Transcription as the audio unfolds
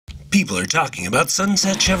People are talking about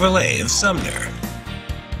Sunset Chevrolet of Sumner.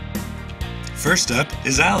 First up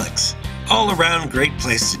is Alex. All around great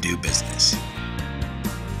place to do business.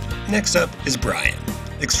 Next up is Brian.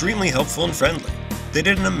 Extremely helpful and friendly. They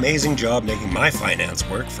did an amazing job making my finance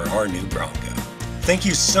work for our new Bronco. Thank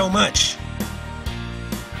you so much.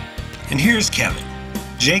 And here's Kevin.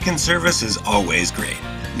 Jake in service is always great.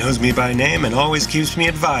 Knows me by name and always keeps me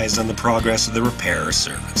advised on the progress of the repair or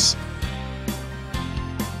service.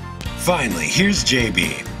 Finally, here's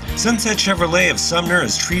JB. Sunset Chevrolet of Sumner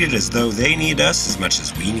is treated as though they need us as much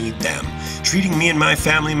as we need them, treating me and my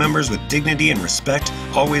family members with dignity and respect,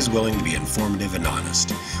 always willing to be informative and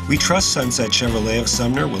honest. We trust Sunset Chevrolet of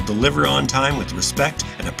Sumner will deliver on time with respect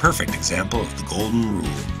and a perfect example of the golden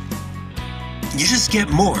rule. You just get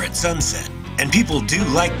more at Sunset, and people do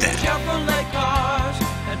like that. Chevrolet cars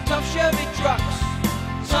and tough Chevy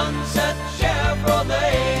trucks. Sunset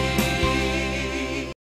Chevrolet.